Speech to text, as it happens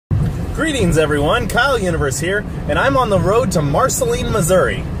Greetings everyone, KyleUniverse here, and I'm on the road to Marceline,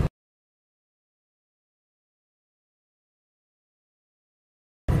 Missouri.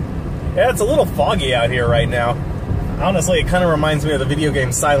 Yeah, it's a little foggy out here right now. Honestly, it kind of reminds me of the video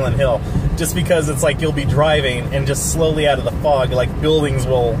game Silent Hill, just because it's like you'll be driving and just slowly out of the fog, like buildings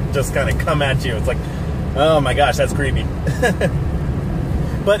will just kind of come at you. It's like, oh my gosh, that's creepy.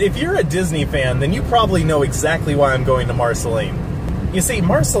 But if you're a Disney fan, then you probably know exactly why I'm going to Marceline. You see,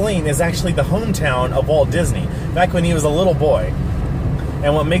 Marceline is actually the hometown of Walt Disney, back when he was a little boy.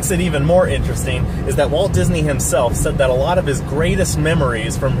 And what makes it even more interesting is that Walt Disney himself said that a lot of his greatest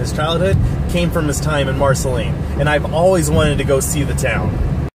memories from his childhood came from his time in Marceline. And I've always wanted to go see the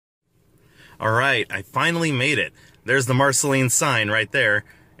town. Alright, I finally made it. There's the Marceline sign right there.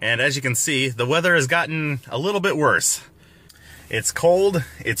 And as you can see, the weather has gotten a little bit worse. It's cold,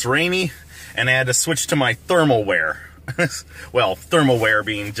 it's rainy, and I had to switch to my thermal wear. Well, thermal wear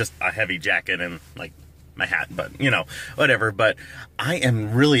being just a heavy jacket and like my hat, but you know, whatever. But I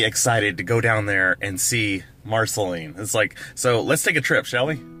am really excited to go down there and see Marceline. It's like, so let's take a trip, shall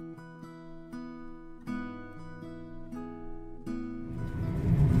we?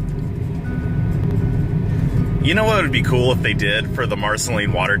 You know what would be cool if they did for the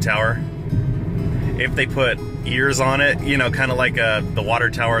Marceline water tower? If they put ears on it, you know, kind of like the water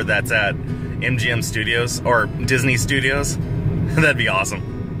tower that's at MGM Studios or Disney Studios. That'd be awesome.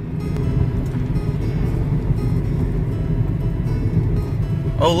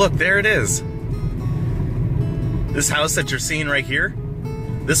 Oh look, there it is. This house that you're seeing right here,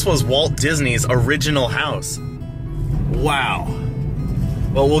 this was Walt Disney's original house. Wow.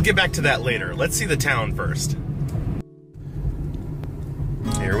 Well, we'll get back to that later. Let's see the town first.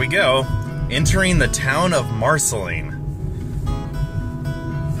 Here we go. Entering the town of Marceline.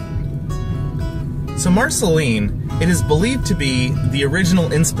 So Marceline, it is believed to be the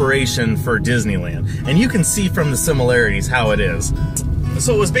original inspiration for Disneyland, and you can see from the similarities how it is.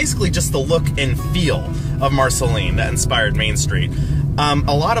 So it was basically just the look and feel of Marceline that inspired Main Street. A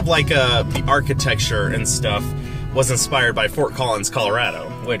lot of like the architecture and stuff was inspired by Fort Collins, Colorado,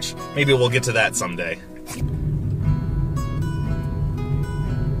 which maybe we'll get to that someday.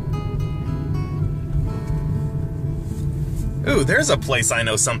 Ooh, there's a place I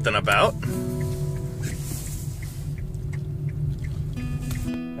know something about.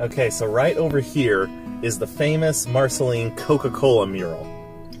 Okay, so right over here is the famous Marceline Coca-Cola mural.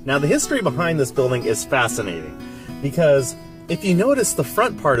 Now, the history behind this building is fascinating, because if you notice the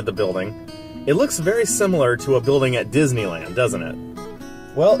front part of the building, it looks very similar to a building at Disneyland, doesn't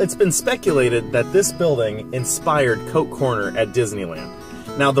it? Well, it's been speculated that this building inspired Coke Corner at Disneyland.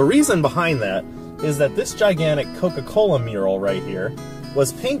 Now, the reason behind that is that this gigantic Coca-Cola mural right here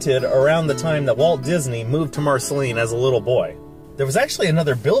was painted around the time that Walt Disney moved to Marceline as a little boy. There was actually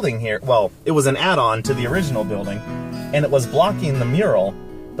another building here, well, it was an add-on to the original building, and it was blocking the mural,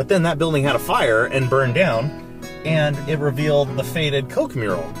 but then that building had a fire and burned down, and it revealed the faded Coke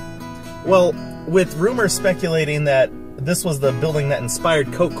mural. Well, with rumors speculating that this was the building that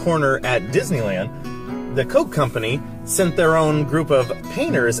inspired Coke Corner at Disneyland, the Coke company sent their own group of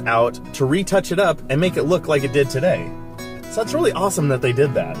painters out to retouch it up and make it look like it did today. So it's really awesome that they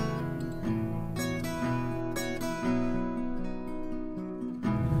did that.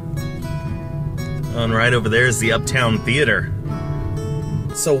 And right over there is the Uptown Theater.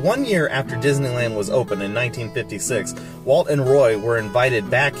 So 1 year after Disneyland was opened in 1956, Walt and Roy were invited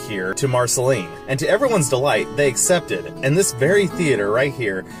back here to Marceline. And to everyone's delight, they accepted. And this very theater right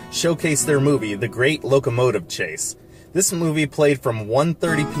here showcased their movie, The Great Locomotive Chase. This movie played from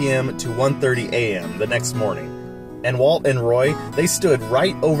 1:30 p.m. to 1:30 a.m. the next morning. And Walt and Roy, they stood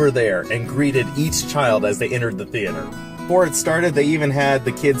right over there and greeted each child as they entered the theater. Before it started, they even had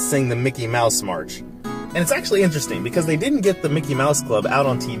the kids sing the Mickey Mouse March. And it's actually interesting because they didn't get the Mickey Mouse Club out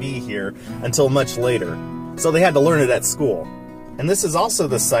on TV here until much later, so they had to learn it at school. And this is also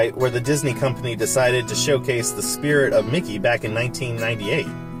the site where the Disney company decided to showcase the spirit of Mickey back in 1998.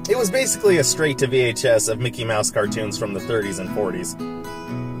 It was basically a straight to VHS of Mickey Mouse cartoons from the 30s and 40s.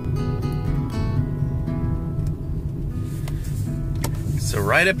 So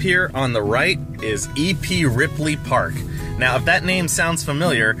right up here on the right is E.P. Ripley Park. Now, if that name sounds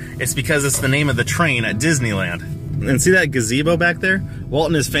familiar, it's because it's the name of the train at Disneyland. And see that gazebo back there? Walt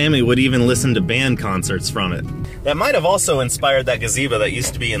and his family would even listen to band concerts from it. That might have also inspired that gazebo that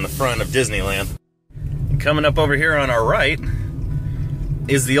used to be in the front of Disneyland. And coming up over here on our right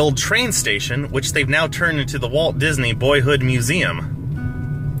is the old train station, which they've now turned into the Walt Disney Boyhood Museum.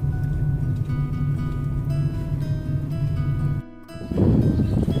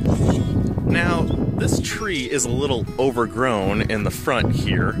 Now, this tree tree is a little overgrown in the front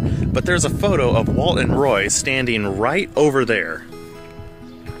here, but there's a photo of Walt and Roy standing right over there.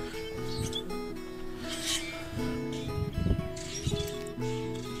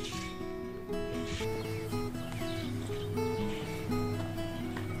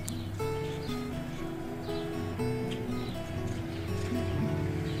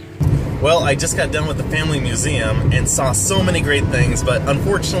 Well, I just got done with the family museum and saw so many great things, but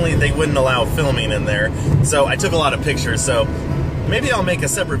unfortunately they wouldn't allow filming in there. So I took a lot of pictures, so maybe I'll make a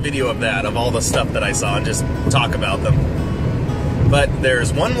separate video of that, of all the stuff that I saw, and just talk about them. But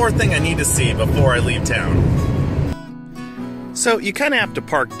there's one more thing I need to see before I leave town. So you kind of have to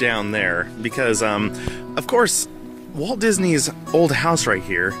park down there because, of course, Walt Disney's old house right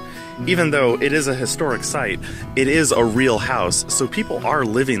here, even though it is a historic site, it is a real house, so people are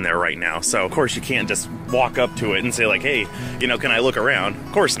living there right now. So of course you can't just walk up to it and say like, hey, you know, can I look around?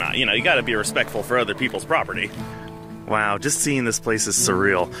 Of course not. You know, you gotta be respectful for other people's property. Wow, just seeing this place is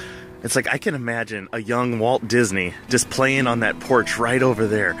surreal. It's like I can imagine a young Walt Disney just playing on that porch right over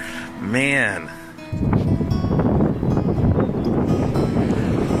there. Man.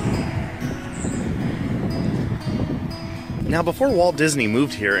 Now, before Walt Disney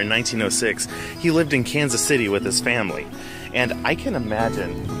moved here in 1906, he lived in Kansas City with his family. And I can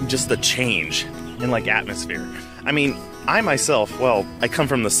imagine just the change in, like, atmosphere. I mean, I myself, well, I come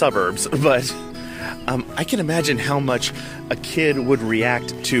from the suburbs, but I can imagine how much a kid would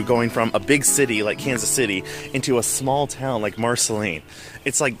react to going from a big city like Kansas City into a small town like Marceline.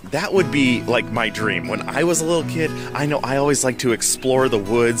 It's like, that would be like my dream. When I was a little kid, I know I always liked to explore the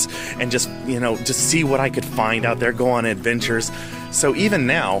woods and just, you know, just see what I could find out there, go on adventures. So even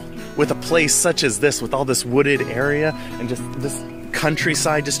now, with a place such as this, with all this wooded area and just this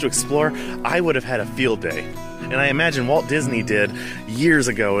countryside just to explore, I would have had a field day. And I imagine Walt Disney did years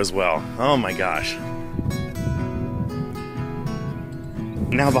ago as well. Oh my gosh.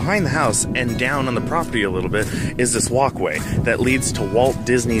 Now behind the house and down on the property a little bit is this walkway that leads to Walt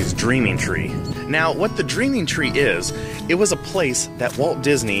Disney's Dreaming Tree. Now what the Dreaming Tree is, it was a place that Walt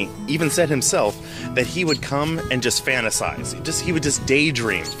Disney even said himself that he would come and just fantasize. He would just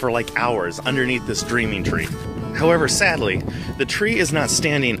daydream for like hours underneath this Dreaming Tree. However, sadly, the tree is not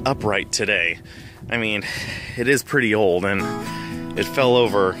standing upright today. I mean, it is pretty old and it fell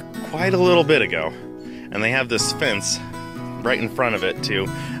over quite a little bit ago. And they have this fence right in front of it to,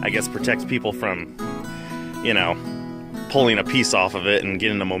 I guess, protect people from, you know, pulling a piece off of it and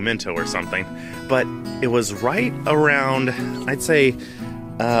getting a memento or something. But it was right around, I'd say,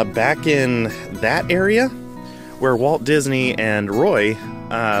 back in that area where Walt Disney and Roy,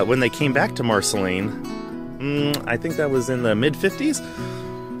 when they came back to Marceline, I think that was in the mid-50s,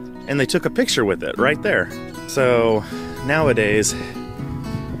 and they took a picture with it right there. So nowadays,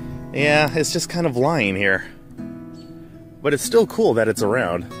 yeah, it's just kind of lying here. But it's still cool that it's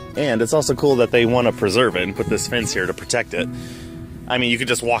around, and it's also cool that they want to preserve it and put this fence here to protect it. I mean, you could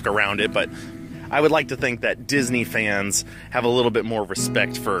just walk around it, but I would like to think that Disney fans have a little bit more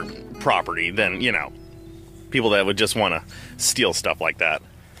respect for property than, you know, people that would just want to steal stuff like that.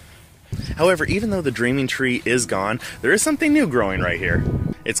 However, even though the Dreaming Tree is gone, there is something new growing right here.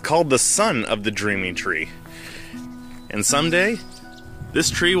 It's called the son of the Dreaming Tree. And someday,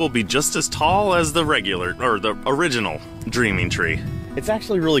 this tree will be just as tall as the regular, or the original Dreaming Tree. It's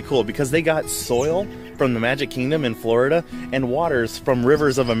actually really cool because they got soil from the Magic Kingdom in Florida and waters from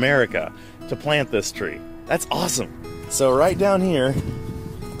rivers of America to plant this tree. That's awesome. So right down here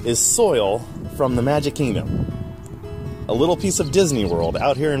is soil from the Magic Kingdom. A little piece of Disney World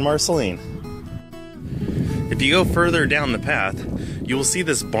out here in Marceline. If you go further down the path, you will see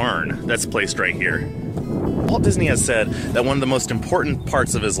this barn that's placed right here. Walt Disney has said that one of the most important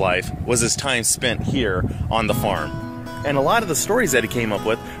parts of his life was his time spent here on the farm. And a lot of the stories that he came up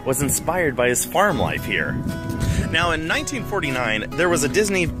with was inspired by his farm life here. Now in 1949, there was a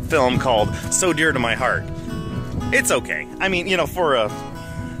Disney film called So Dear to My Heart. It's okay. I mean, you know, for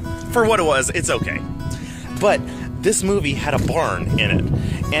what it was, it's okay. But this movie had a barn in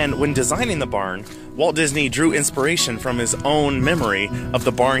it. And when designing the barn, Walt Disney drew inspiration from his own memory of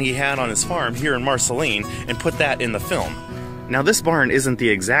the barn he had on his farm here in Marceline and put that in the film. Now this barn isn't the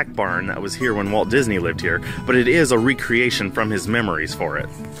exact barn that was here when Walt Disney lived here, but it is a recreation from his memories for it.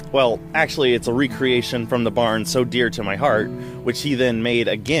 Well, actually it's a recreation from the barn So Dear to My Heart, which he then made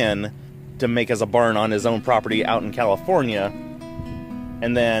again to make as a barn on his own property out in California.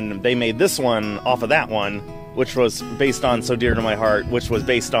 And then they made this one off of that one, which was based on So Dear to My Heart, which was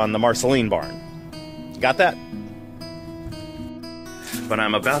based on the Marceline barn. Got that? But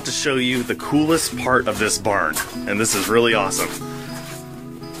I'm about to show you the coolest part of this barn, and this is really awesome.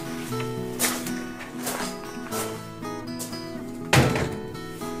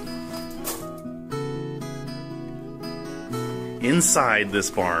 inside this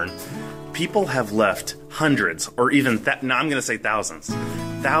barn, people have left hundreds, or even, no, I'm gonna say thousands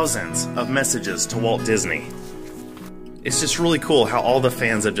of messages to Walt Disney. It's just really cool how all the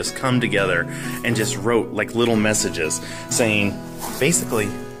fans have just come together and just wrote like little messages saying, basically,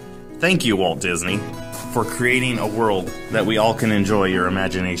 thank you, Walt Disney, for creating a world that we all can enjoy your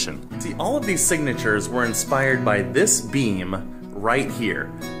imagination. See, all of these signatures were inspired by this beam right here.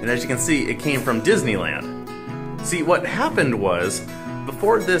 And as you can see, it came from Disneyland. See, what happened was,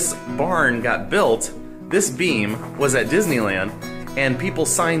 before this barn got built, this beam was at Disneyland, and people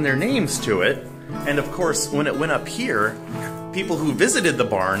signed their names to it. And of course, when it went up here, people who visited the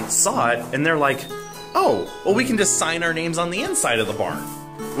barn saw it, and they're like, oh, well, we can just sign our names on the inside of the barn.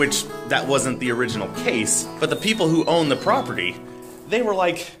 Which, that wasn't the original case, but the people who own the property, they were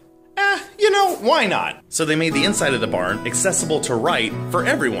like, you know, why not? So they made the inside of the barn accessible to write for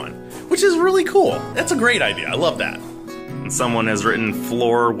everyone, which is really cool. That's a great idea. I love that. And someone has written,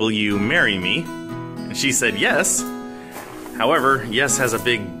 Floor, will you marry me? And she said yes. However, yes has a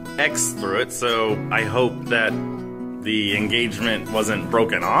big X through it, so I hope that the engagement wasn't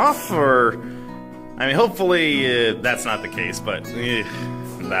broken off, or... I mean, hopefully that's not the case, but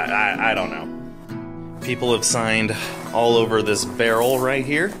I don't know. People have signed all over this barrel right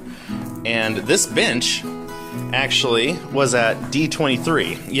here, and this bench actually was at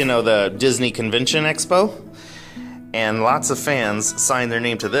D23, you know, the Disney Convention Expo, and lots of fans signed their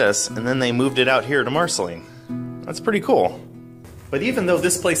name to this, and then they moved it out here to Marceline. That's pretty cool. But even though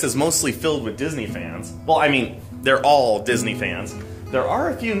this place is mostly filled with Disney fans, well, I mean, they're all Disney fans, there are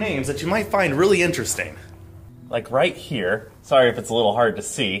a few names that you might find really interesting. Like right here, sorry if it's a little hard to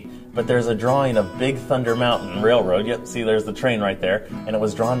see, but there's a drawing of Big Thunder Mountain Railroad. Yep, see there's the train right there, and it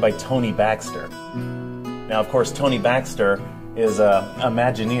was drawn by Tony Baxter. Now, of course, Tony Baxter is an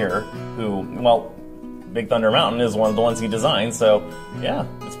Imagineer who, well, Big Thunder Mountain is one of the ones he designed, so yeah,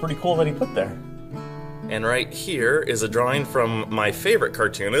 it's pretty cool that he put there. And right here is a drawing from my favorite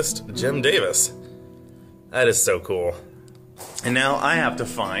cartoonist, Jim Davis. That is so cool. And now I have to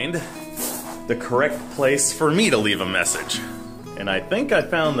find the correct place for me to leave a message. And I think I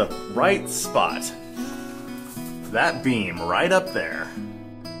found the right spot. That beam right up there.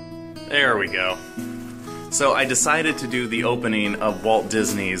 There we go. So I decided to do the opening of Walt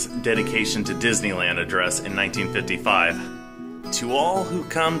Disney's dedication to Disneyland address in 1955. To all who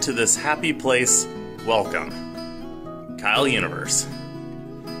come to this happy place, welcome. KyleUniverse.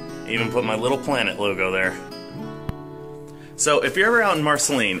 Even put my little planet logo there. So if you're ever out in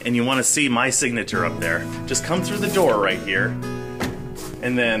Marceline and you want to see my signature up there, just come through the door right here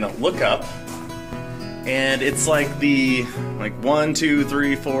and then look up, and it's like the 1, 2,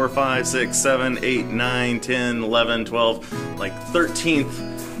 3, 4, 5, 6, 7, 8, 9, 10, 11, 12, like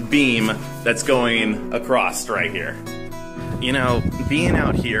 13th beam that's going across right here. You know, being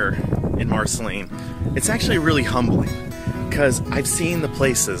out here in Marceline, it's actually really humbling, because I've seen the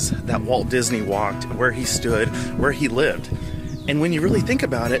places that Walt Disney walked, where he stood, where he lived. And when you really think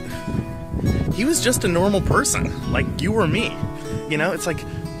about it, he was just a normal person, like you or me. You know, it's like,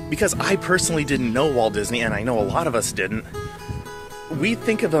 because I personally didn't know Walt Disney, and I know a lot of us didn't, we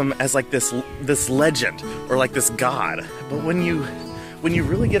think of him as like this legend, or like this god. But when you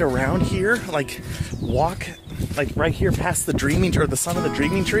really get around here, like walk like right here past the dreaming, or the son of the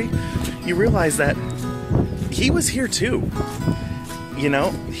dreaming tree, you realize that he was here too. You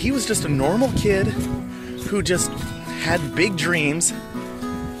know, he was just a normal kid who just had big dreams,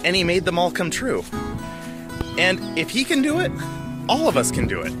 and he made them all come true. And if he can do it, all of us can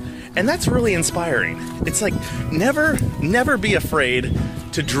do it. And that's really inspiring. It's like, never be afraid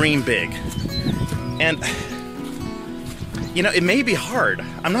to dream big. And, you know, it may be hard.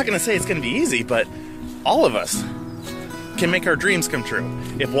 I'm not gonna say it's gonna be easy, but all of us can make our dreams come true.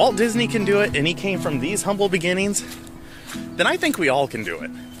 If Walt Disney can do it, and he came from these humble beginnings, then I think we all can do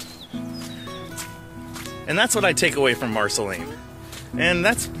it. And that's what I take away from Marceline. And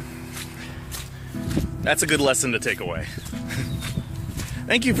that's a good lesson to take away.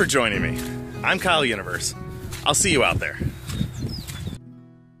 Thank you for joining me. I'm KyleUniverse. I'll see you out there.